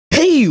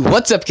Hey,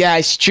 what's up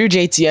guys? True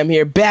JTM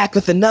here, back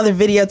with another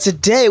video.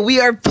 Today we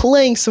are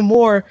playing some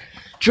more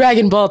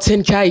Dragon Ball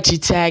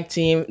Tenkaichi Tag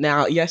Team.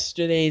 Now,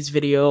 yesterday's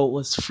video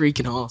was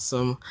freaking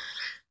awesome.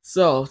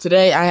 So,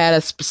 today I had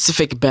a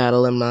specific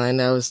battle in mind.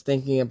 I was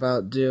thinking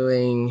about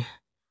doing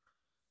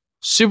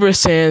Super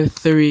Saiyan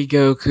 3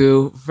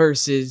 Goku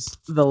versus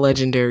the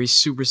legendary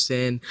Super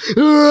Saiyan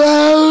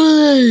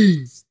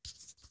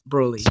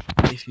Broly.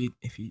 If you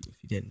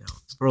didn't know.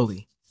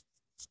 Broly.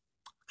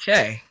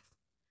 Okay.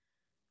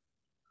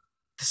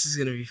 This is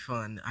gonna be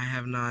fun. I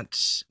have not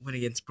went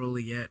against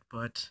Broly yet,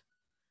 but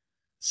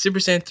Super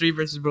Saiyan 3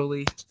 versus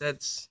Broly,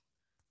 it's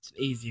an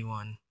easy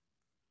one.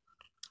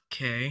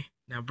 Okay,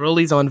 now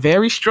Broly's on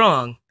very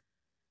strong.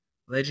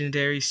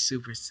 Legendary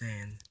Super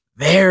Saiyan.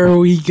 There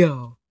we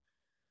go.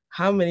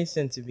 How many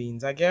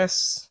centibeans? I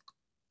guess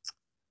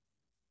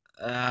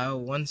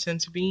one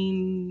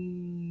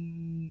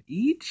centibean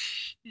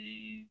each?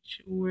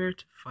 Where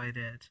to fight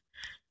at?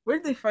 Where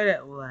did they fight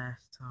at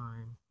last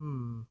time?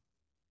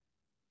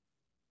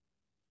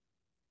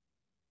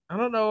 I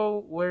don't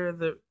know where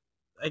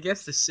I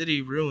guess the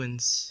city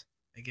ruins,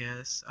 I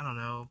guess. I don't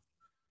know.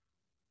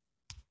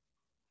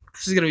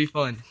 This is gonna be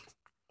fun.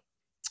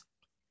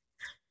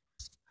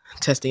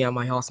 Testing out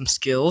my awesome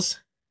skills.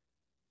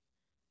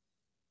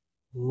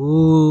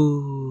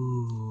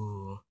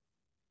 Ooh.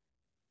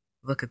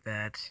 Look at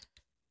that.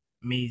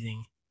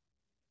 Amazing.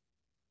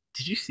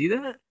 Did you see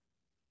that?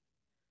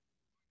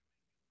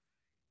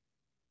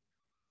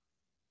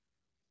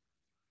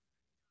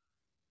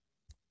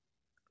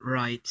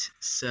 Right,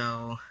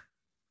 so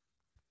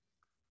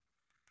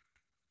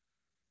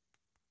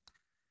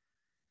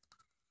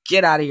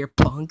get out of here,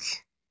 punk.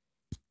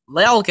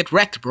 I'll get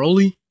wrecked,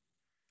 Broly.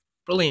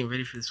 Broly ain't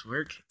ready for this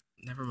work.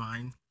 Never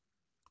mind.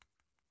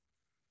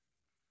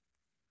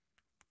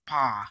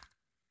 Pa.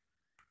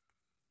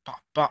 Pa,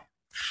 pa,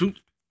 shoot.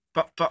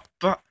 Pa, pa,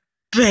 pa.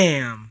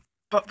 Bam.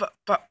 Pa, pa,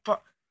 pa,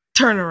 pa.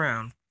 Turn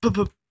around. Pa,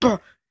 pa,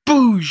 pa.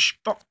 Boosh.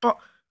 Pa, pa.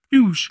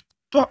 Boosh.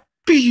 Pa,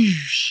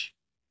 boosh.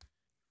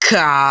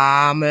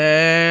 Kamehame.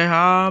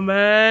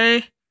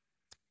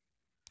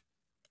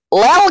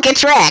 Lel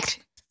gets wrecked.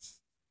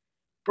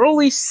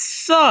 Broly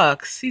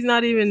sucks. He's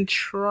not even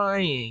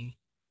trying.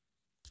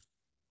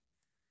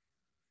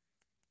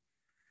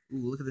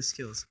 Ooh, look at the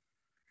skills.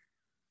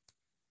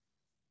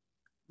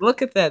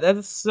 Look at that. That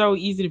is so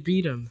easy to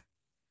beat him.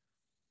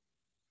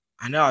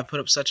 I know, I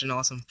put up such an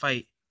awesome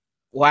fight.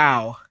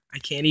 Wow. I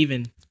can't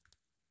even.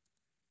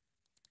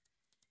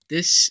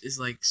 This is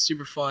like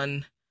super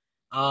fun.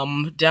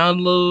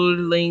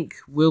 Download link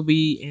will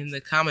be in the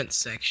comments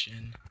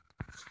section.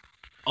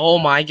 Oh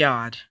my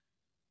god.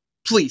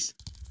 Please.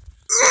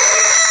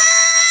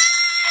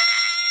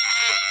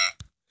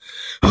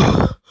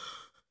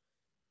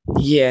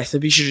 Yeah, so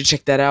be sure to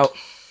check that out.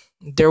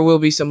 There will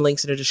be some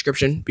links in the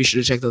description. Be sure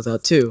to check those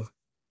out too.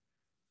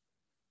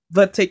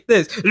 But take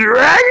this.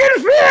 Dragon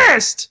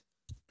Fist!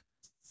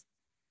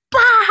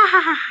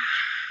 Bah!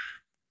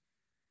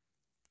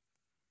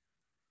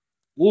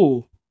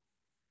 Ooh.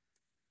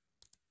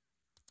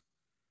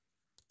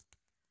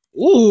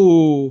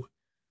 Ooh.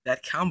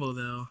 That combo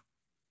though.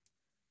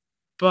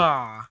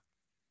 Bah.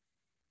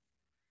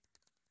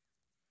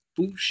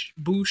 Boosh,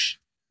 boosh,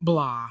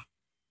 blah.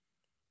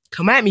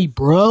 Come at me,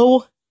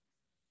 bro.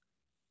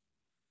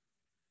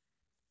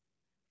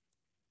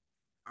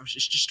 I was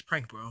just a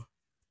prank, bro.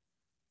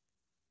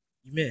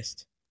 You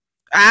missed.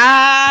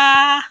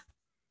 Ah!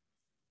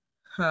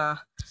 Huh.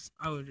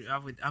 I would be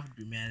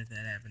mad if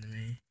that happened to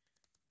me.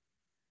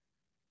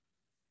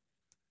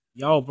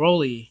 Yo,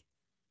 Broly.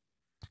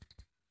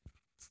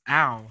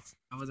 Ow.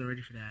 I wasn't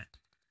ready for that.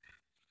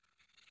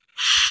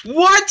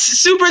 What?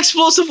 Super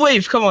explosive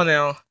wave. Come on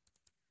now.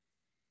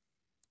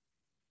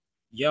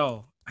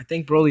 Yo, I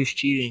think Broly's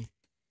cheating.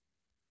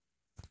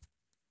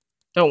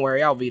 Don't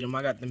worry, I'll beat him.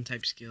 I got them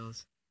type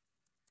skills.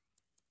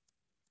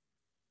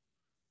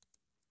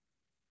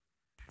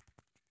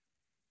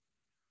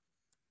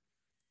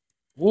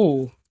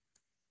 Ooh.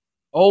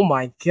 Oh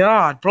my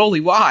god,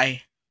 Broly,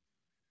 why?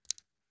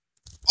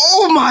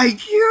 Oh my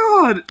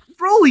god!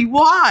 Broly,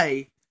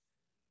 why?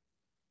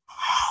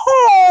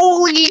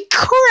 Holy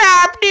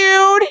crap,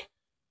 dude!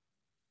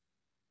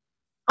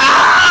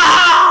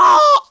 Ah!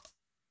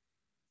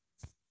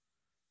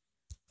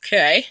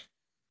 Okay.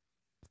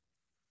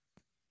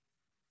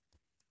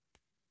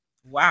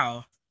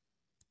 Wow.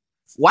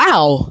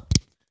 Wow.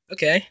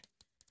 Okay.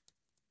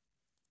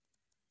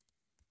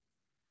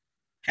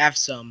 Have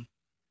some.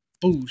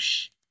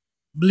 Boosh.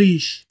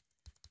 Bleesh.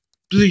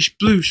 Bleesh,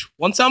 bloosh.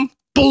 Want some?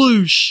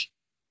 Bloosh.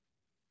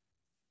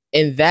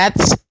 And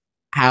that's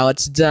how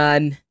it's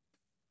done.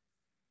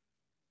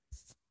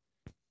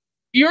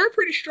 You're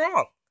pretty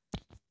strong.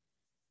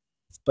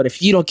 But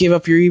if you don't give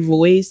up your evil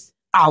ways,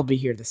 I'll be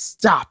here to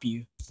stop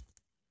you.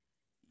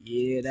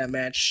 Yeah, that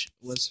match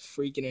was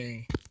freaking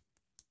A.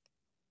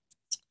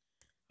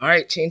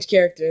 Alright, change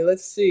character.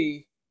 Let's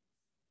see.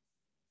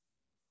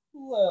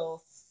 Who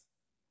else?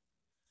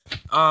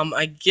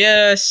 I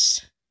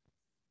guess.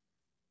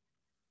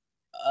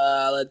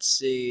 Let's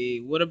see.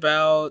 What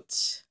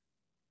about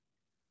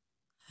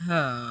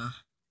Huh.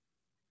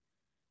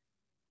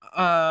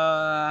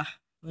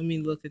 Let me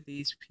look at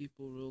these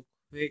people real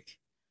quick.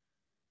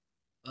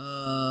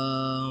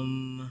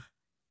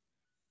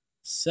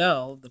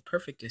 Cell, the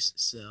perfectest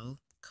cell,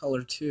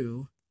 color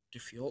 2,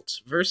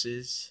 default,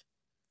 versus,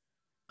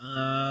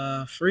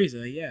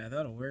 Frieza. Yeah,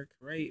 that'll work.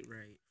 Right.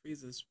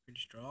 Frieza's pretty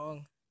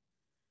strong.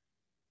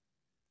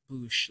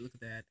 Boosh, look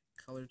at that.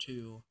 Color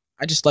 2.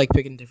 I just like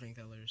picking different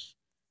colors.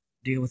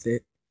 Deal with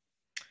it.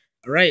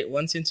 Alright,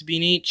 1 cent to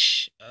bean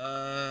each.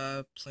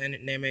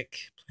 Planet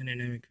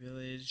Namek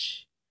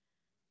Village.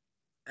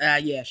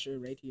 Yeah, sure,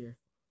 right here.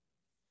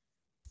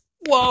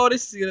 Whoa,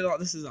 this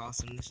is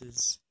awesome. This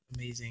is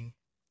amazing.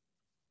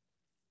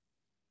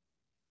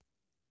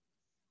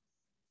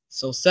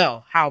 So,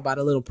 Cell, how about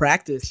a little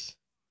practice?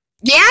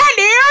 Yeah,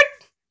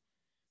 dude.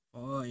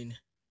 Fine.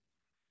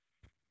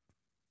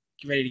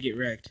 Get ready to get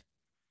wrecked.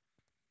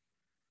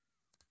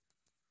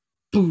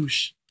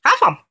 Boosh. Have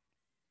fun.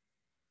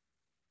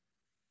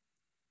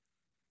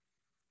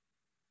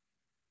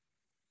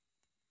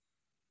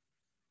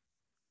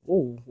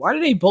 Oh, why do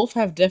they both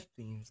have death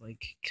beams?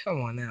 Like,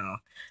 come on now.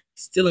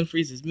 Stealing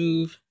Frieza's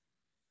move.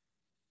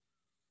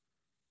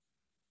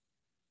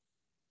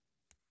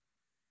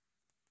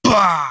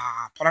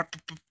 Bah!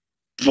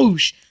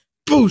 Boosh!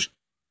 Boosh!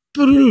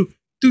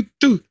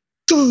 Boosh!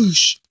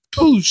 Boosh!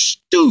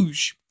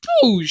 Boosh!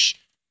 Boosh!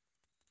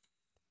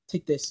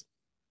 Take this.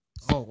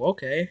 Oh,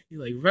 okay. You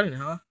like running,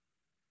 huh?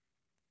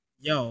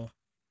 Yo,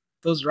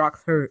 those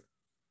rocks hurt.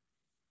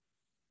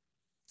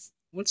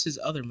 What's his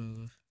other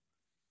move?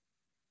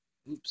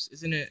 Oops,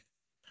 isn't it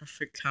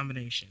perfect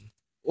combination?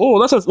 Oh,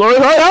 that's a story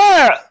right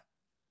here!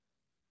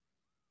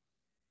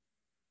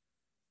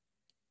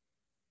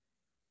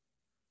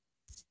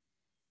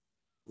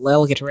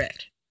 Lel get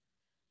wrecked.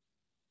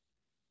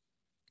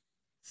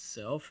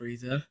 So,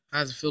 Frieza, how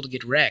does it feel to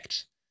get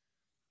wrecked?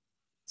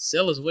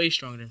 Cell is way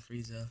stronger than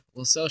Frieza.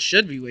 Well, Cell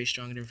should be way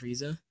stronger than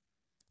Frieza.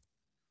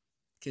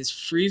 Because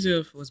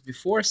Frieza was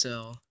before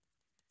Cell.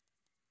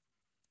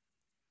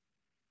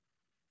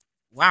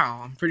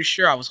 Wow, I'm pretty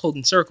sure I was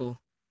holding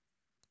circle.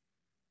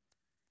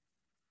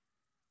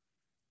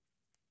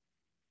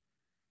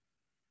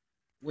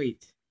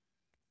 Wait.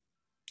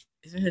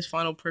 Isn't his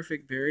final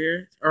perfect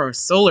barrier? Or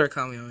solar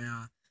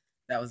Kamehameha.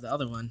 That was the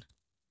other one.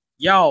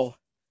 Yo!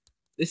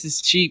 This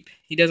is cheap.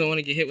 He doesn't want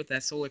to get hit with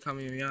that solar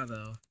Kamehameha,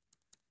 though.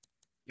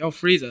 Yo,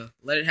 Frieza,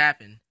 let it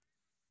happen.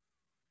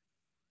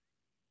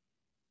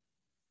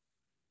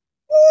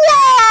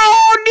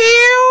 Whoa,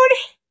 dude.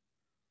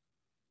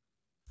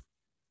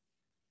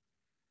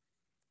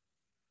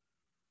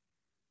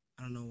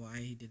 I don't know why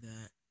he did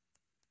that.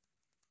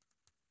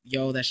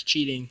 Yo, that's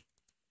cheating.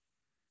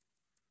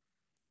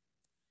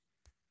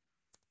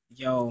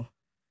 Yo.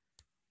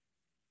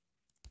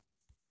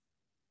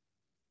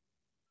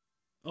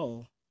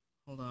 Oh,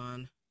 hold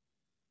on.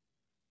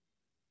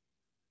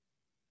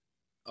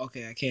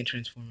 Okay, I can't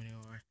transform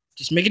anymore.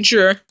 Just making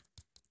sure.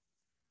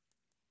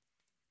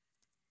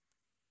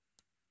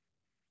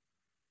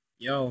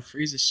 Yo,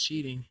 Frieza's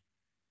cheating.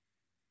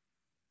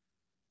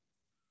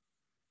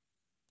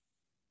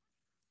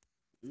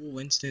 Ooh,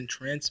 instant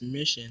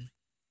transmission.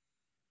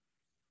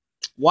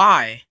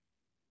 Why?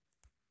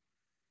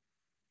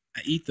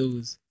 I eat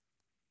those.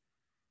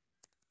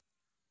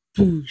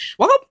 Boosh.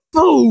 What?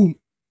 Boom!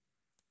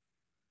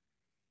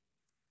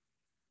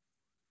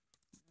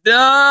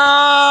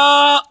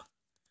 No!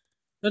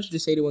 Don't you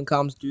just hate it when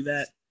comms do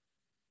that?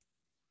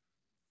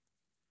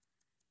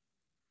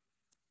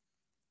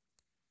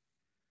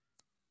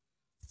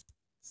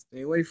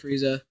 Stay away,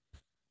 Frieza.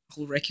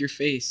 I'll wreck your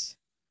face.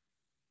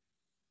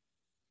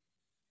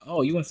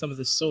 Oh, you want some of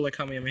this solar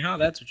Kamehameha?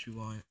 That's what you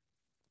want.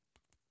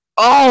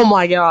 Oh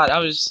my god,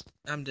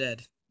 I'm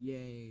dead.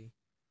 Yay.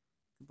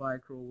 Goodbye,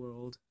 cruel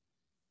world.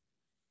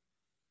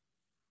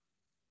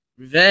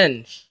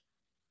 Revenge.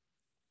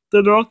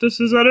 The darkness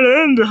is at an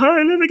end.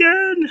 I live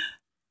again.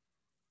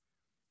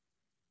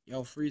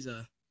 Yo,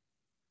 Frieza.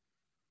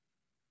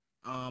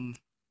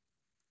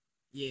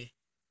 Yeah.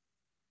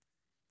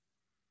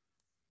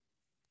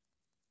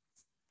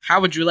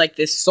 How would you like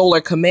this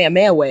solar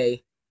Kamehameha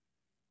way?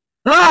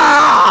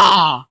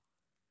 Ah!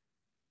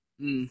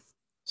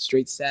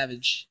 Straight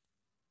savage.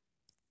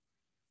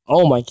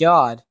 Oh my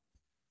god.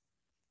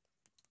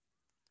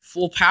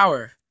 Full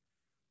power.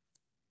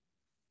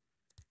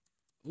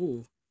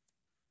 Ooh.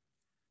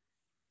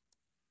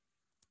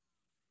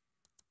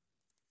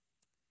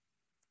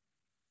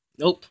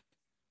 Nope.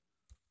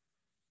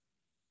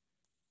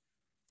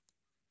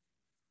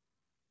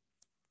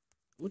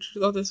 What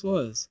you thought this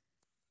was?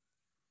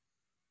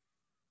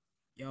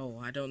 Yo,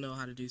 I don't know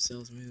how to do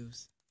Cell's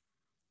moves.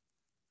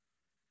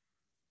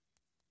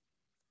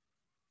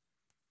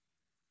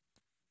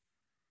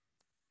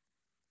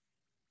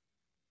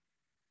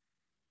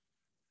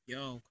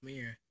 Yo, come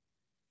here.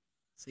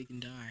 So you can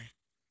die.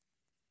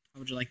 How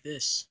would you like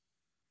this?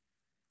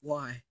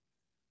 Why?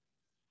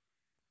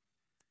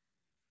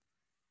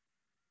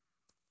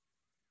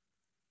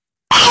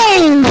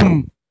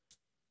 Boom!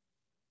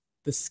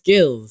 The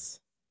skills.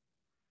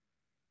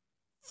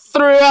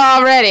 Through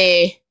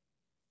already.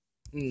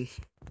 Mm.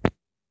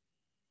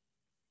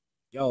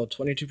 Yo,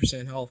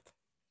 22% health.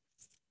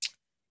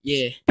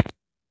 Yeah.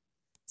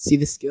 See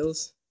the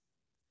skills?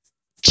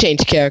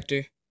 Change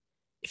character.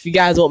 If you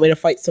guys want me to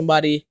fight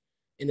somebody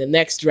in the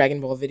next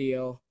Dragon Ball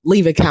video,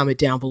 leave a comment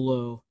down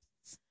below.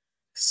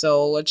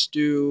 So let's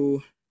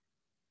do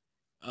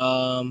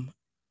Gogeta.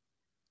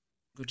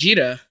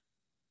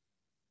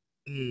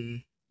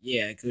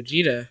 Yeah,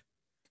 Gogeta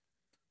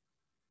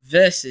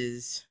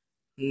versus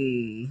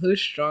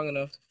who's strong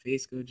enough to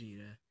face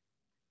Gogeta?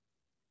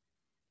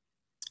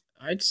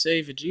 I'd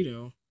say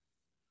Vegito.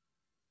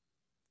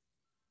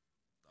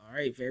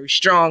 Alright, very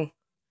strong.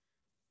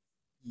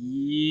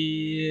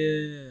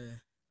 Yeah.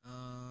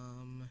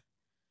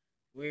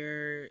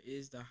 Where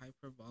is the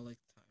hyperbolic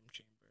time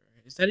chamber?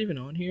 Is that even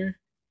on here?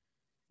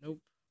 Nope.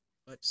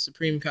 But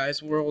Supreme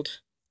Kai's world.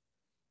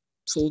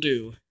 This'll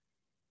do.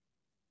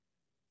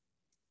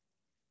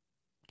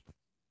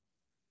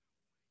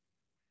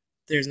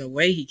 There's no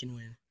way he can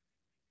win.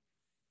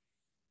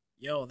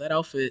 Yo, that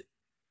outfit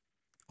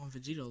on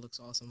Vegito looks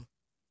awesome.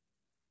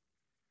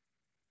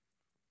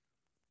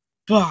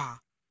 Bah!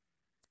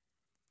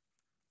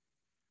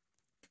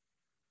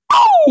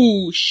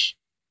 Oosh!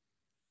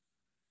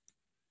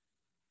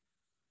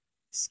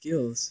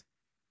 Skills.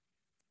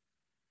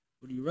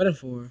 What are you running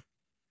for?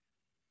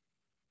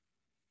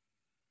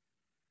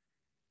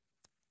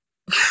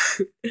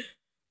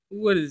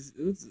 Is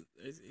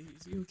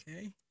he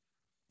okay?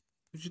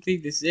 What do you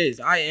think this is?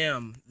 I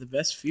am the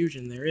best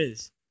fusion there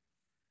is.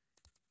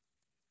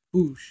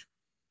 Boosh.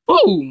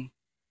 Boom!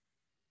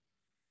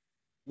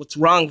 What's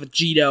wrong,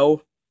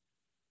 Vegito?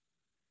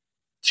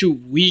 Too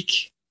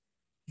weak?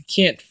 You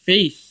can't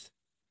face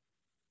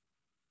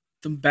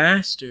the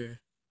master.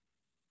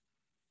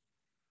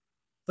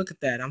 Look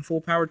at that. I'm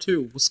full power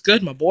too. What's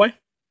good, my boy?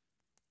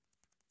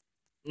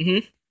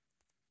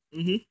 Mm-hmm.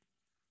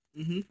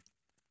 Mm-hmm.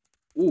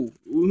 Mm-hmm. Ooh.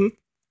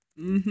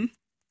 Mm-hmm.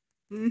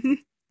 Mm-hmm. Mm-hmm.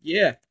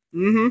 Yeah.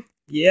 Mm-hmm.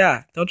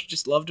 Yeah. Don't you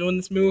just love doing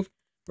this move?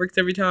 Works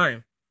every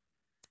time.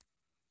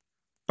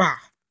 Bah.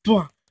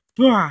 Bah.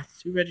 Bah.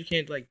 Too bad you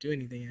can't, like, do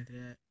anything after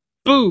that.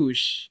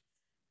 Boosh.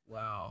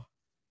 Wow.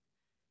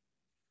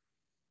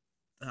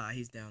 Ah,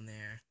 he's down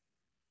there.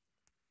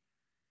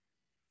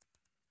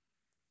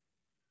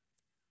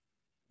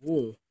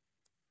 Ooh.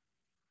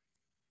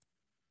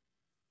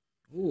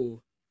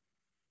 Ooh.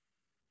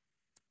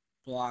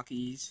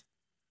 Blockies.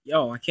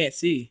 Yo, I can't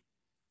see.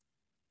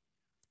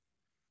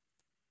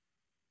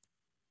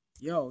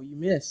 Yo, you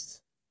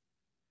missed.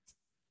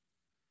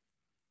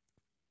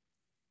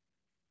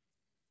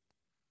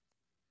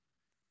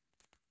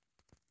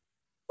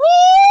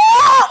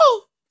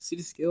 Woo! See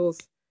the skills?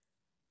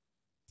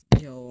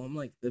 Yo, I'm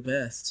like the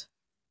best.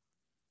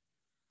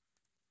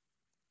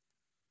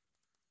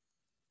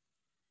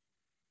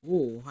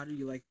 Ooh, how do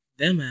you like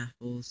them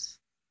apples?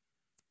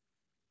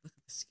 Look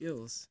at the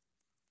skills.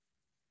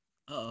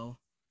 Uh-oh.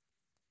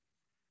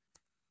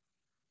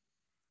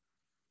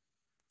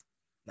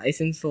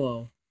 Nice and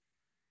slow.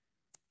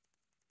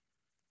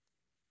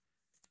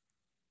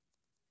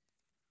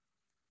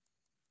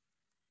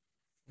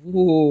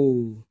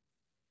 Ooh.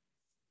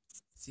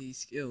 See,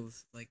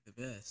 skills like the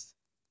best.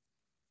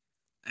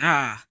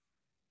 Ah.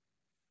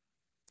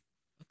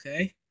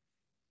 Okay.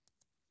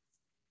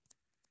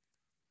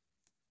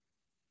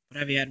 But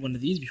have you had one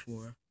of these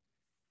before?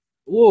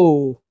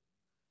 Whoa.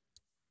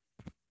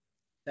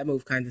 That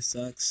move kind of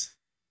sucks.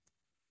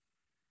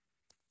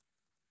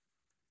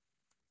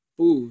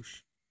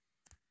 Boosh.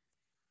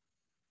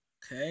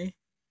 Okay.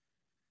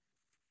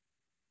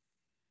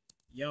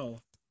 Yo.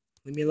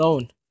 Leave me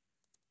alone.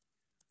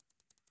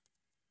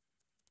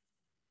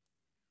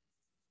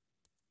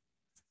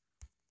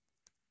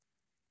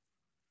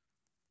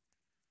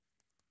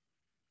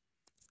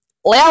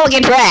 Well,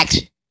 get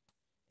wrecked.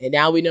 And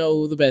now we know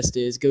who the best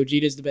is.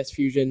 Gogeta's the best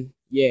fusion.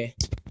 Yeah.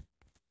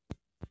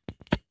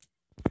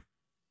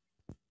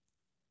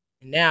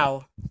 And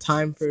now,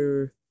 time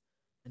for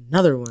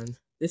another one.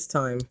 This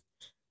time,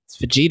 it's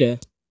Vegeta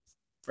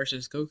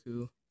versus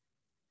Goku.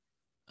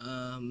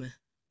 Majin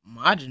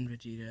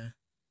Vegeta.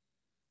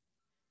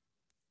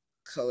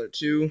 Color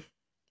 2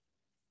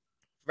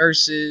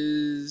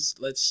 versus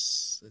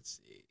let's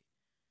see.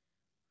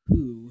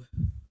 Who?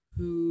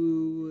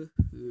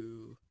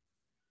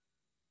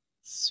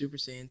 Super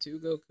Saiyan 2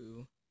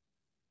 Goku.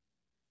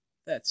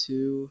 That's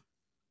who.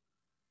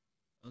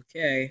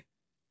 Okay.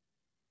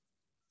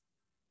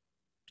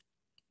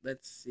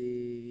 Let's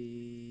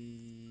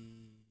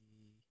see.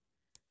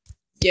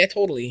 Yeah,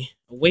 totally.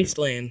 A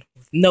wasteland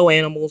with no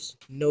animals,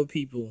 no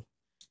people.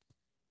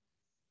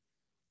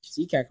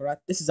 See, Kakarot,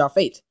 this is our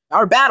fate.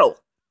 Our battle!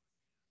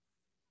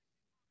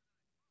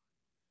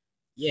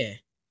 Yeah.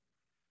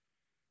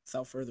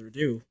 Without further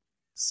ado,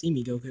 see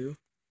me, Goku.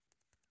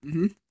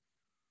 Mm-hmm.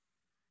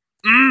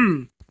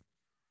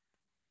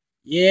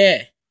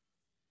 Yeah.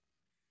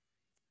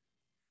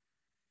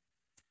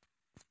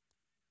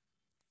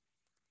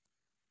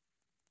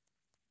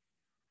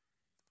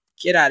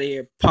 Get out of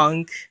here,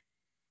 punk.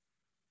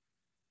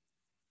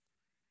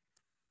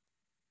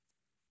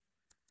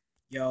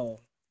 Yo,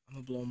 I'm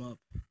gonna blow him up.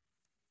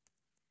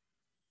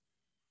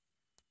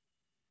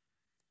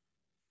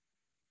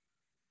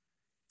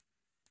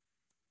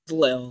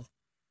 Lil.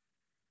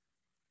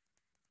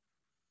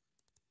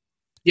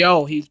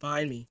 Yo, he's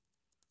behind me.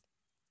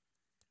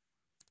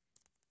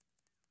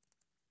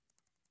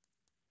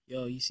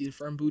 Yo, you see the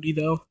firm booty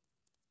though?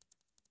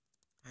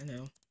 I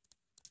know.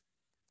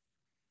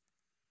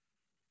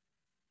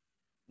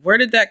 Where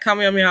did that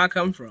Kamehameha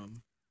come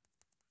from?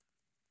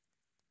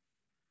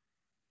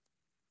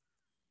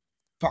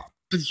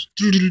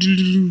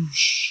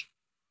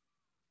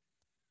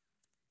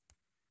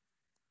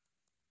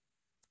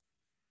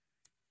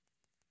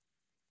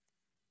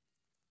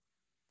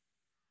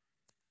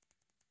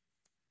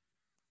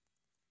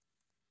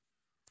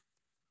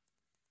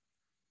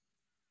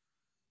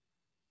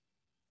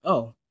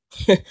 Oh.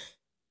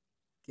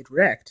 Get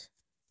wrecked.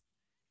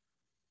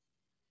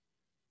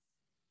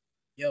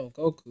 Yo,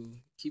 Goku,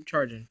 keep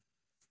charging.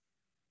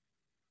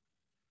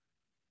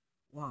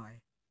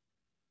 Why?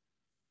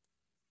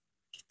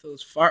 Get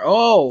those far.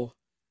 Oh!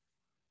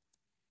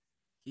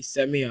 He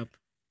set me up.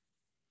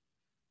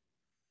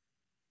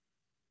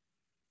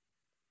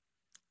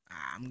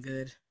 Ah, I'm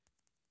good.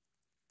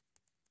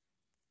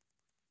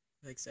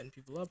 Like setting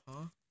people up,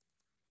 huh?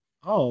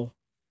 Oh.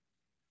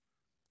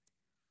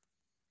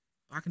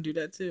 I can do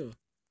that too.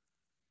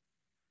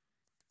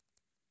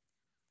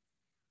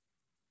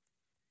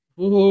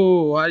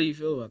 Ooh, how do you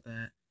feel about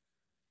that?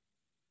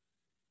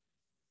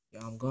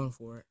 Yeah, I'm going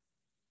for it.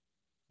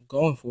 I'm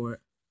going for it.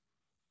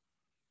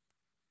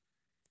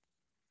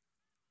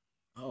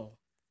 Oh.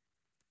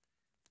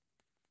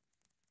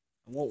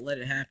 I won't let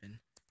it happen.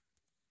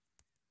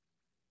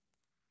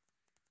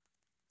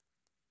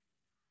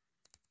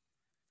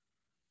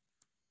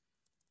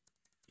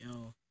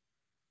 Yo.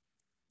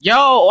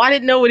 Yo, I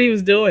didn't know what he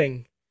was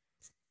doing.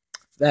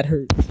 That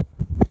hurt.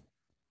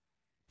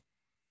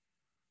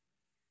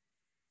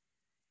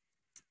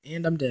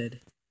 And I'm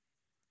dead.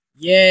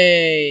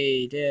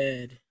 Yay,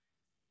 dead.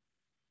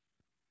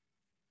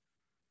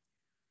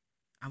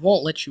 I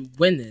won't let you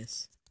win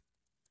this.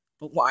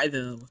 But why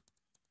though?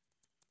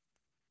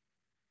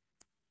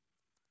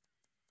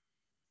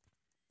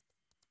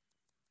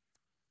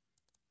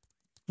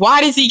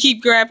 Why does he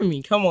keep grabbing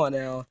me? Come on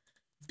now.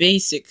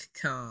 Basic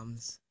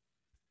comms.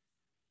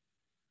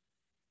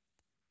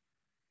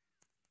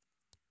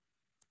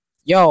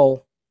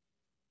 Yo.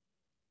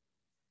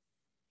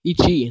 He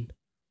cheating.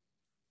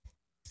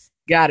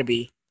 Gotta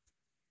be.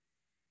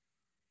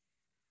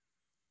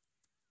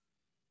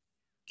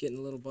 Getting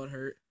a little butt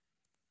hurt.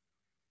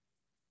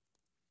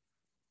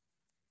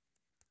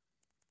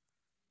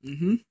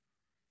 Mm-hmm.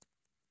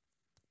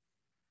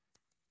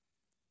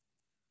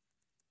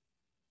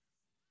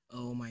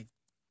 Oh my.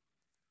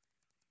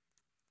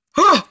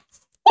 Huh!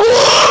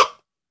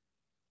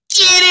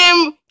 Get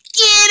him!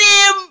 Get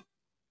him!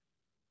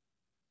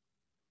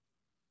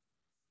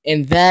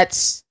 And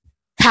that's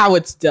how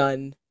it's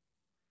done.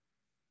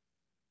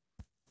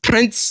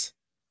 Prince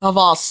of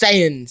all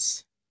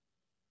Saiyans.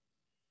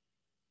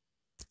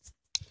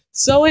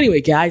 So anyway,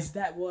 guys,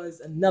 that was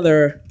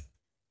another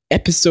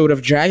episode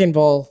of Dragon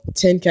Ball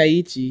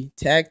Tenkaichi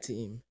Tag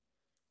Team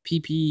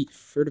PP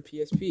for the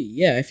PSP.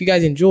 Yeah, if you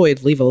guys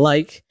enjoyed, leave a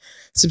like.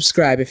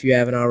 Subscribe if you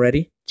haven't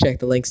already. Check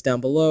the links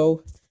down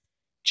below.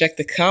 Check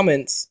the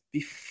comments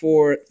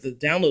before the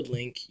download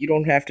link. You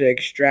don't have to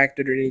extract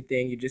it or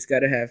anything. You just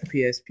gotta have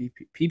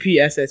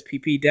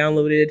PPSSPP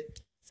downloaded.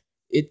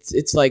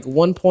 It's like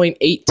 1.18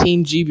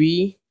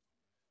 GB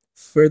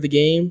for the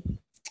game.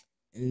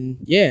 And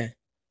yeah.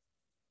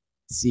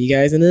 See you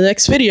guys in the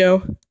next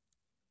video.